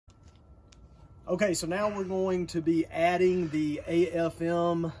Okay, so now we're going to be adding the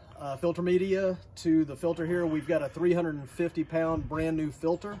AFM filter media to the filter here. We've got a 350-pound brand new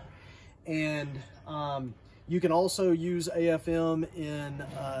filter, and you can also use AFM in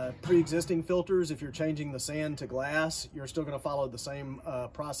pre-existing filters. If you're changing the sand to glass, you're still going to follow the same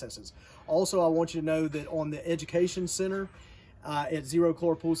processes. Also, I want you to know that on the Education Center at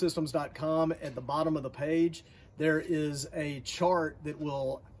zerochlorpoolsystems.com, at the bottom of the page, there is a chart that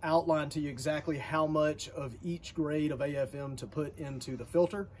will outline to you exactly how much of each grade of AFM to put into the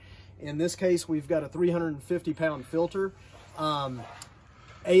filter. In this case, we've got a 350-pound filter. AFM,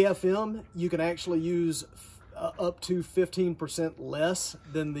 you can actually use up to 15% less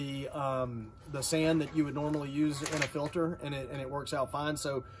than the sand that you would normally use in a filter, and it works out fine.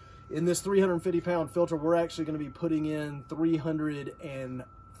 So in this 350-pound filter, we're actually going to be putting in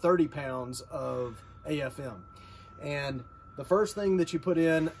 330 pounds of AFM. And the first thing that you put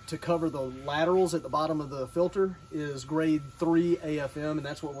in to cover the laterals at the bottom of the filter is grade 3 AFM, and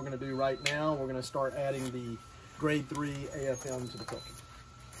that's what we're going to do right now. We're going to start adding the grade 3 AFM to the filter.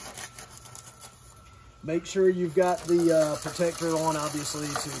 Make sure you've got the protector on, obviously,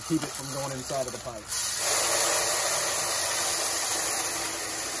 to keep it from going inside of the pipe.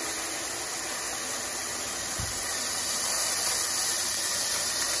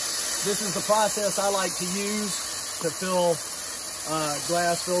 This is the process I like to use to fill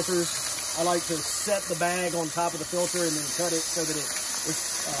glass filters. I like to set the bag on top of the filter and then cut it so that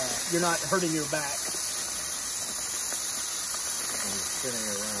you're not hurting your back. Spinning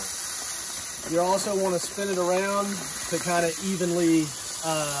it around. You also want to spin it around to kind of evenly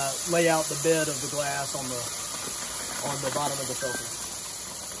lay out the bed of the glass on the bottom of the filter.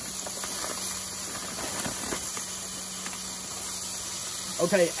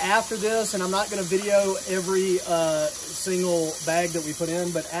 Okay, after this, and I'm not going to video every single bag that we put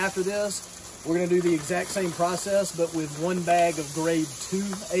in, but after this, we're going to do the exact same process, but with one bag of grade 2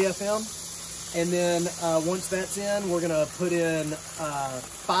 AFM. And then once that's in, we're going to put in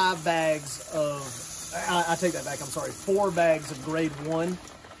 5 bags of, I take that back, I'm sorry, 4 bags of grade 1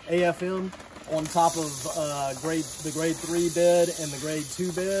 AFM on top of the grade 3 bed and the grade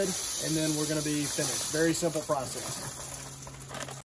 2 bed, and then we're going to be finished. Very simple process.